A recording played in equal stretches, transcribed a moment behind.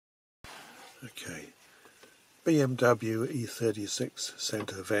Okay, BMW E36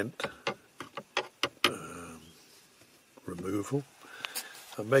 centre vent removal.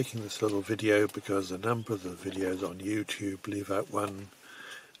 I'm making this little video because a number of the videos on YouTube leave out one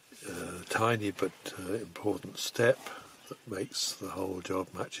tiny but important step that makes the whole job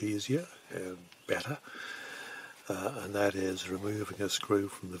much easier and better, and that is removing a screw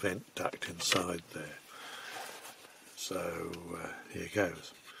from the vent duct inside there. So here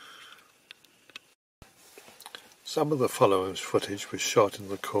goes. Some of the following footage was shot in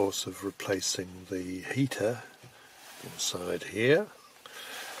the course of replacing the heater inside here.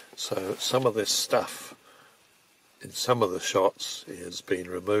 So some of this stuff in some of the shots has been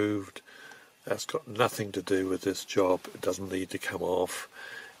removed. That's got nothing to do with this job. It doesn't need to come off,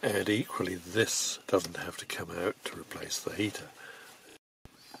 and equally this doesn't have to come out to replace the heater.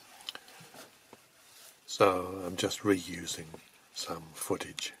 So I'm just reusing some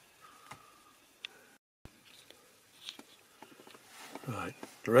footage. Right,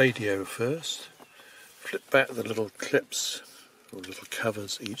 radio first. Flip back the little clips or little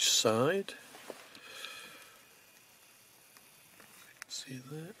covers each side. See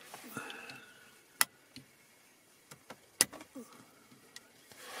that?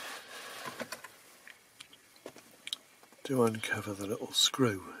 To uncover the little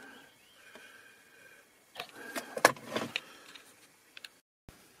screw.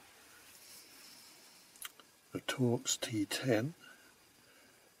 A Torx T10.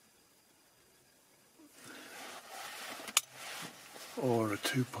 Or a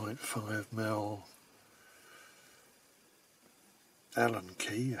 2.5mm Allen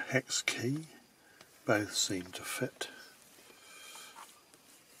key, a hex key. Both seem to fit.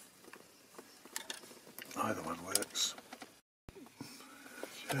 Either one works.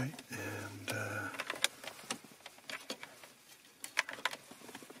 Okay, and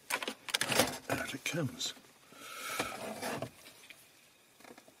out it comes.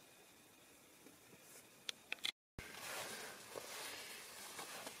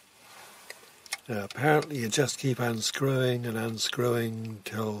 Now apparently you just keep unscrewing and unscrewing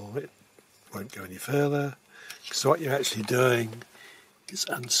till it won't go any further. So what you're actually doing is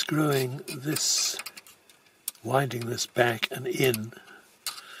unscrewing this, winding this back and in.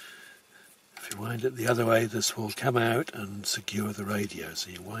 If you wind it the other way, this will come out and secure the radio. So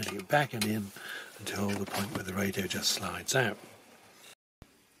you're winding it back and in until the point where the radio just slides out.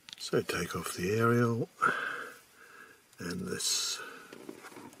 So take off the aerial and this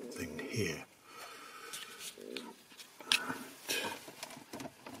thing here.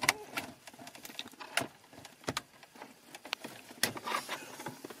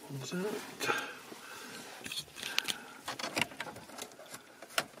 Out.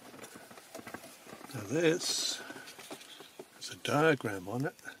 Now this, there's a diagram on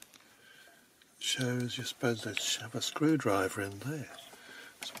it that shows you're supposed to shove a screwdriver in there.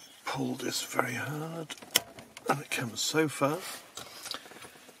 So pull this very hard and it comes so far,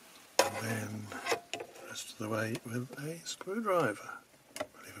 and then the rest of the way with a screwdriver,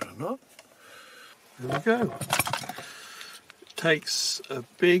 believe it or not. There we go. Takes a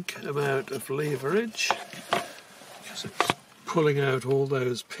big amount of leverage because it's pulling out all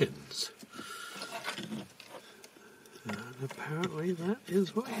those pins, and apparently that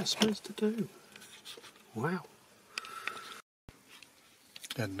is what you're supposed to do. Wow.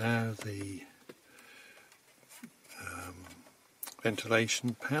 And now the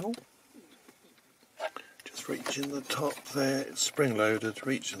ventilation panel. Just reach in the top there, it's spring loaded,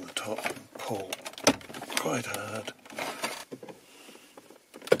 reach in the top and pull quite hard.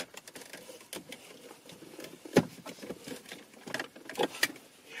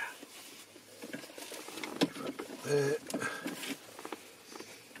 There.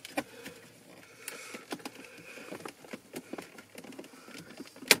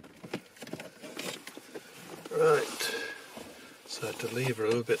 Right, so to lever a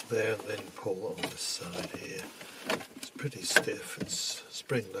little bit there and then pull on this side here. It's pretty stiff, it's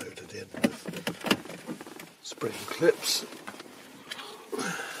spring loaded in with spring clips.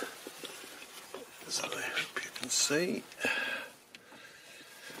 So I hope you can see.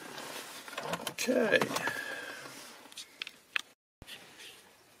 Okay.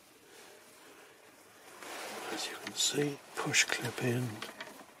 As you can see, push clip in,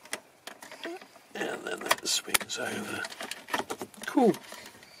 and then that swings over. Cool.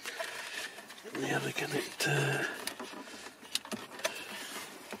 And the other can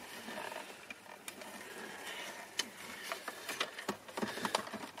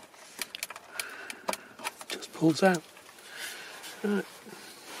just pulls out. Right.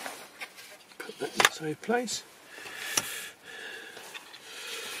 Put that in its own place.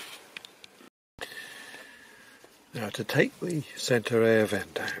 Now to take the centre air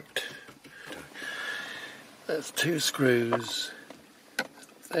vent out, there's 2 screws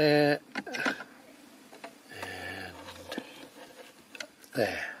there and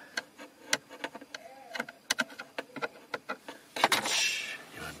there, which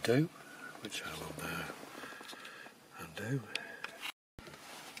you undo, which I will now undo.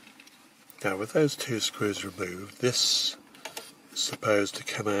 Now with those 2 screws removed, this is supposed to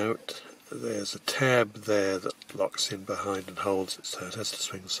come out. There's a tab there that locks in behind and holds it, so it has to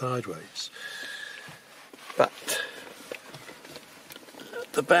swing sideways. But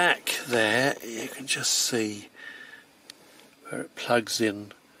at the back there you can just see where it plugs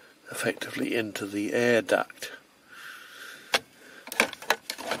in effectively into the air duct.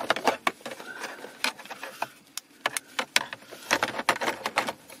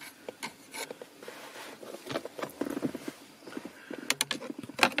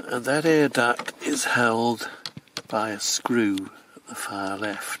 And that air duct is held by a screw at the far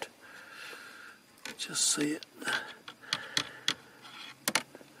left. Just see it.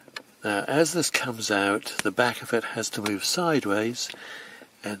 Now as this comes out, the back of it has to move sideways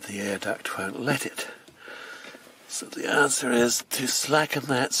and the air duct won't let it. So the answer is to slacken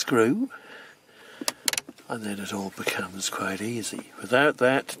that screw and then it all becomes quite easy. Without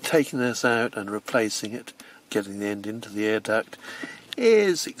that, taking this out and replacing it, getting the end into the air duct,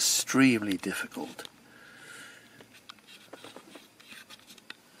 is extremely difficult.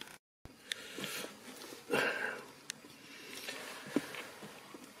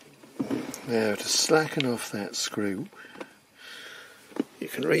 Now to slacken off that screw, you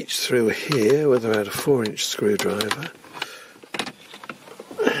can reach through here with about a 4-inch screwdriver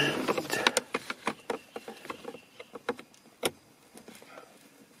and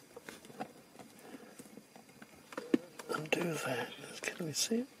undo that. Can we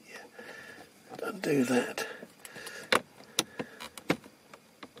see it? Yeah. Undo that.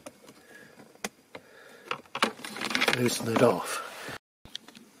 Loosen it off.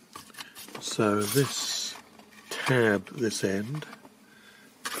 So this tab, this end,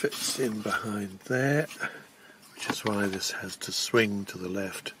 fits in behind there, which is why this has to swing to the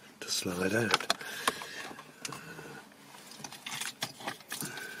left to slide out. You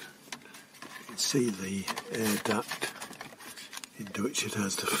can see the air duct into which it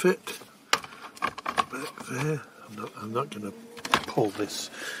has to fit back there. I'm not going to pull this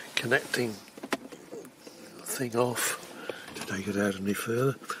connecting thing off to take it out any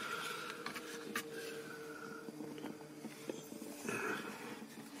further.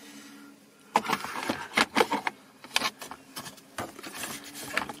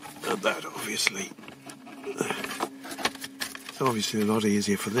 And that it's obviously a lot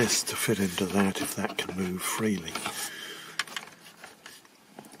easier for this to fit into that if that can move freely.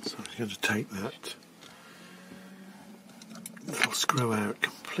 So I'm going to take that little screw out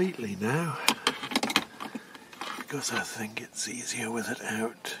completely now, because I think it's easier with it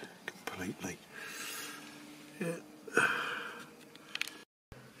out completely.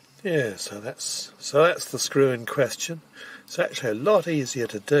 Yeah, so that's the screw in question. It's actually a lot easier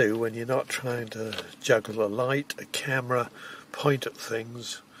to do when you're not trying to juggle a light, a camera, point at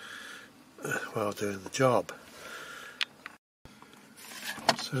things while doing the job.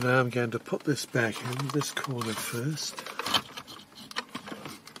 So now I'm going to put this back in this corner first.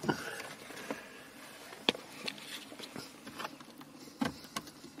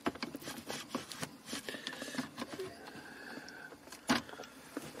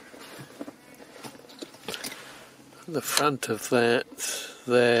 The front of that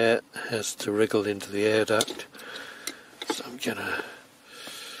there has to wriggle into the air duct, so I'm going to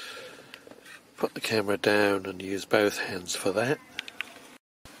put the camera down and use both hands for that.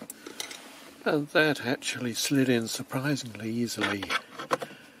 And that actually slid in surprisingly easily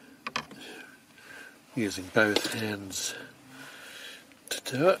using both hands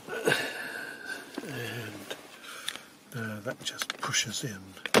to do it. And now that just pushes in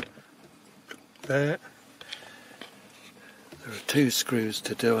there. There are 2 screws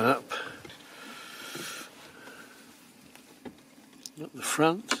to do up at the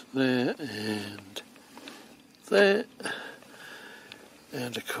front there and there,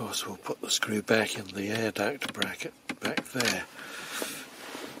 and of course we'll put the screw back in the air duct bracket back there.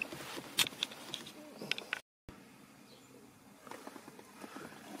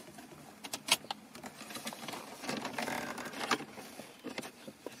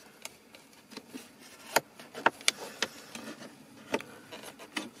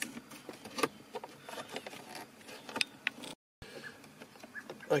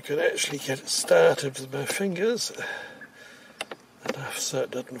 I could actually get it started with my fingers enough so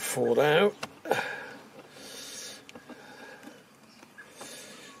it doesn't fall out.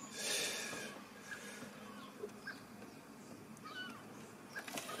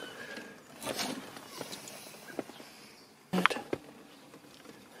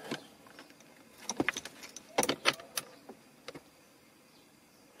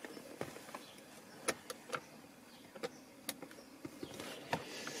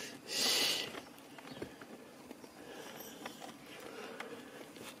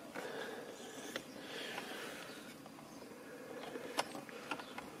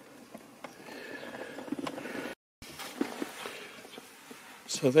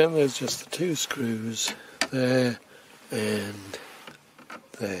 So then there's just the two screws there and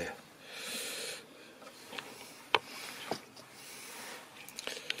there.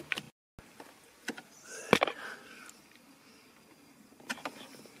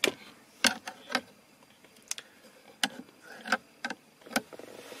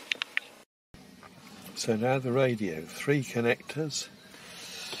 So now the radio, 3 connectors.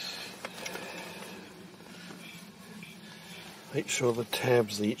 Make sure the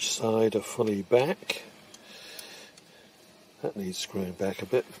tabs each side are fully back. That needs screwing back a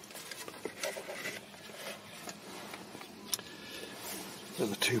bit. And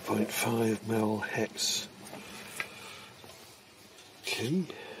the 2.5mm hex key.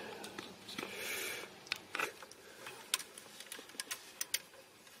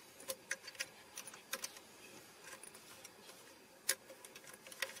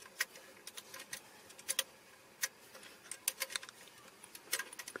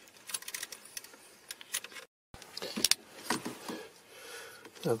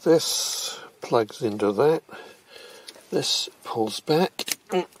 Now this plugs into that, this pulls back,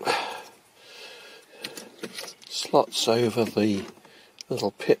 slots over the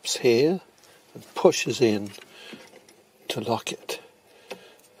little pips here and pushes in to lock it.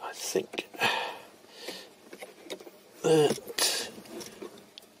 I think that,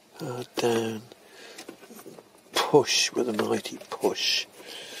 down, push with a mighty push.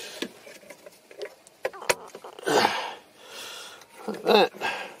 Like that.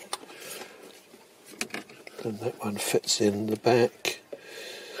 And that one fits in the back.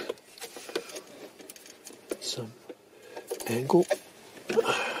 Some angle.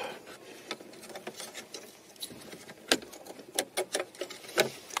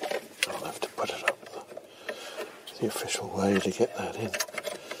 I'll have to put it up the official way to get that in.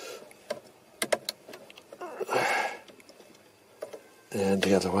 And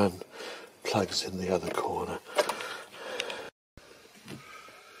the other one plugs in the other corner.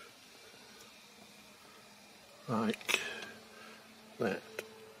 Like that.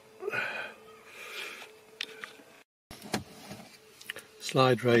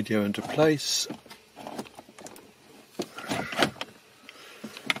 Slide radio into place.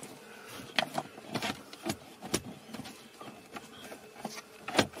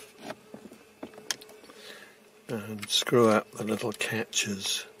 And screw up the little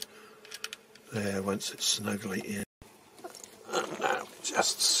catches there once it's snugly in. And now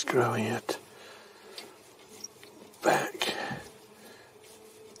just screwing it back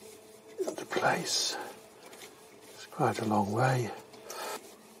into place. It's quite a long way.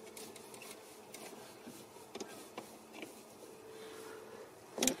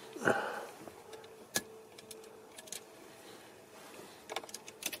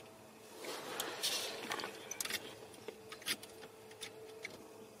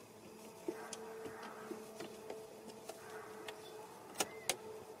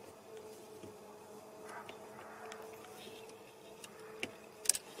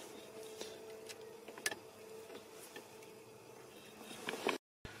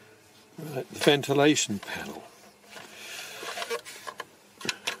 Right, the ventilation panel.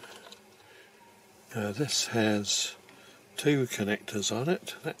 This has 2 connectors on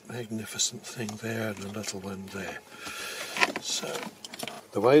it, that magnificent thing there and a little one there. So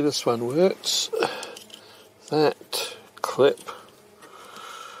the way this one works, that clip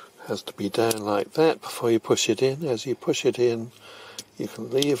has to be down like that before you push it in. As you push it in, you can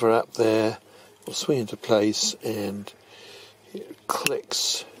lever up there, it'll swing into place and it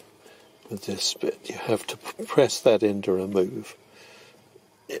clicks with this bit. You have to press that in to remove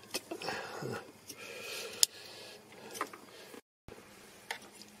it.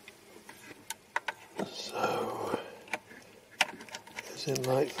 So it's in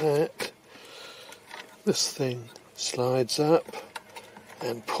like that. This thing slides up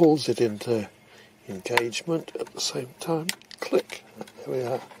and pulls it into engagement at the same time. Click. There we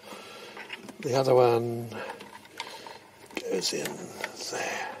are. The other one goes in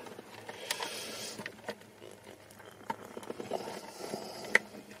there.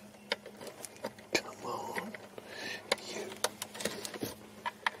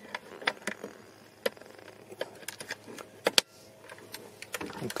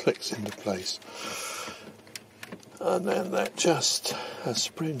 And clicks into place, and then that just has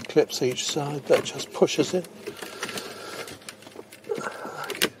spring clips each side, that just pushes in.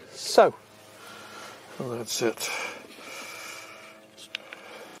 So, and that's it.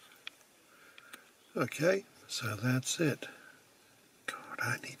 Okay, so that's it. God,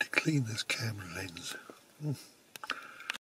 I need to clean this camera lens.